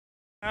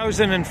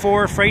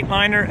2004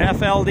 Freightliner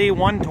FLD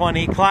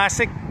 120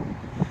 Classic.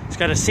 It's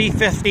got a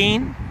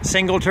C15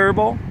 single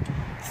turbo,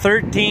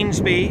 13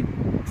 speed,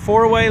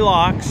 4-way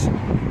locks,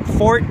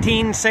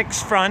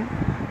 14.6 front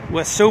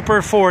with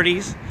super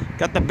 40s.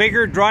 Got the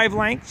bigger drive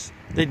lengths,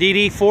 the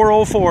DD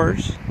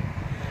 404s.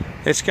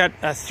 It's got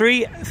a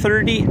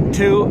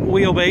 332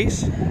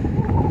 wheelbase.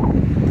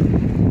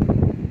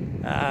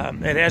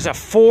 It has a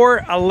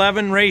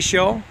 4:11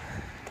 ratio.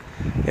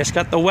 It's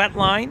got the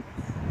WETLINE.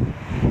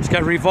 It's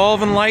got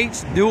revolving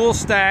lights, dual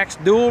stacks,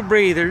 dual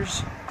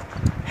breathers,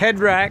 head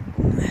rack.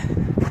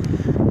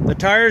 The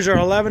tires are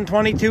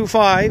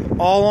 11/22.5,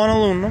 all on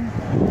aluminum.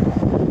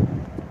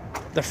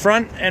 The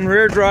front and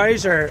rear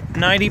drives are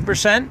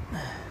 90%.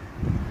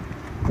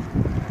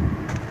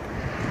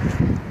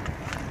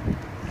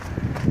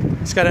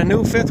 It's got a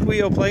new 5th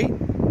wheel plate,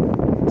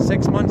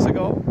 6 months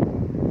ago.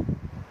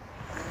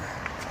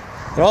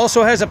 It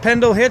also has a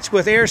pendle hitch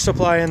with air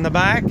supply in the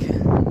back.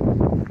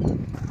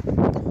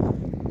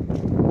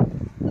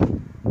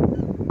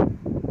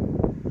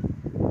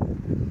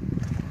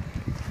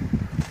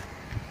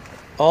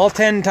 All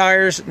 10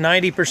 tires,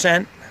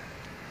 90%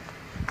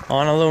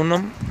 on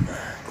aluminum.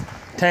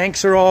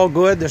 Tanks are all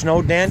good, there's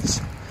no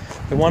dents.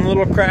 The one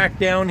little crack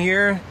down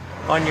here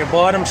on your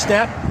bottom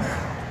step.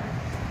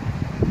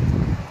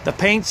 The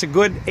paint's a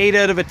good 8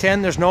 out of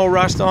 10. There's no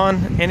rust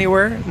on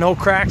anywhere, no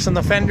cracks on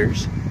the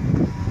fenders.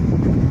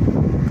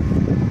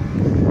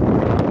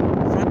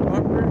 Front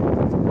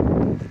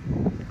bumper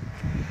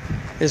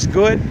is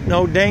good,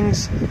 no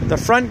dings. The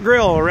front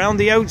grille around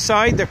the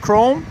outside, the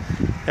chrome,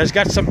 has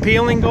got some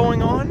peeling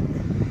going on.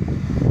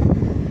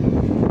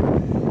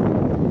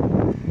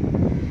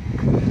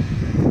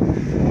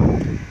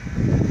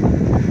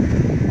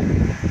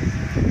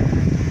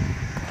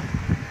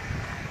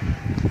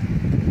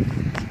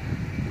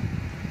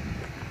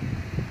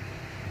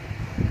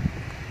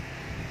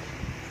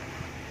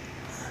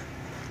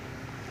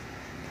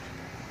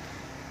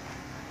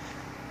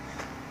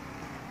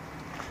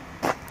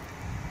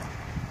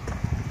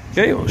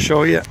 Okay, we'll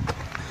show you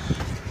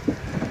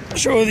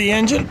the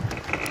engine.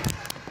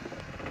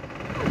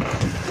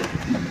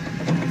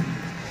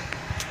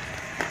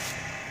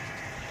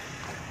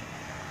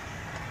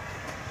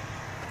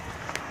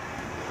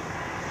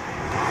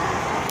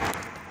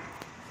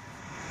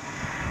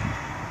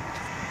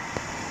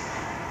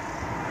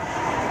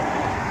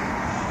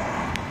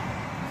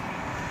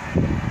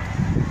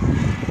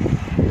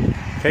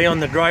 Okay, on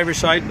the driver's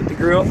side with the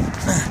grille,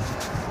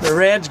 the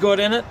red's good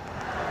in it.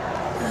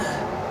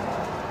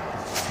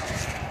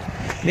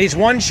 Needs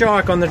one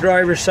shock on the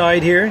driver's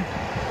side here.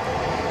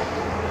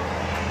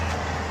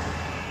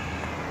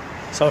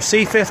 So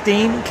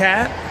C15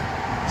 cat,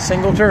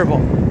 single turbo.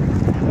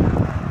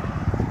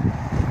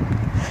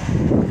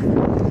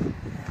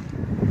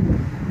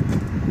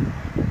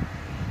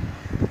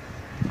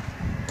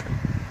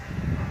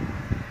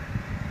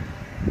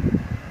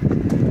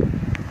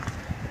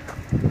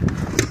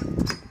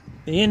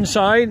 The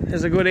inside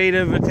is a good 8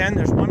 out of 10.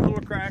 There's one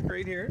little crack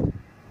right here.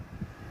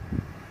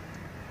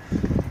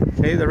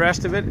 Okay, the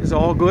rest of it is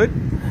all good.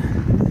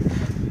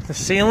 The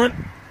sealant,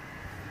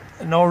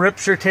 no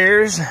rips or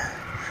tears.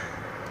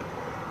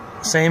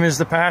 Same as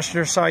the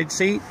passenger side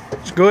seat.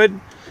 It's good.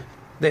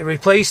 They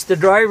replaced the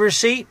driver's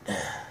seat.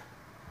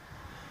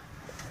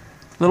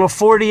 Little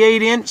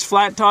 48-inch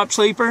flat top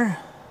sleeper.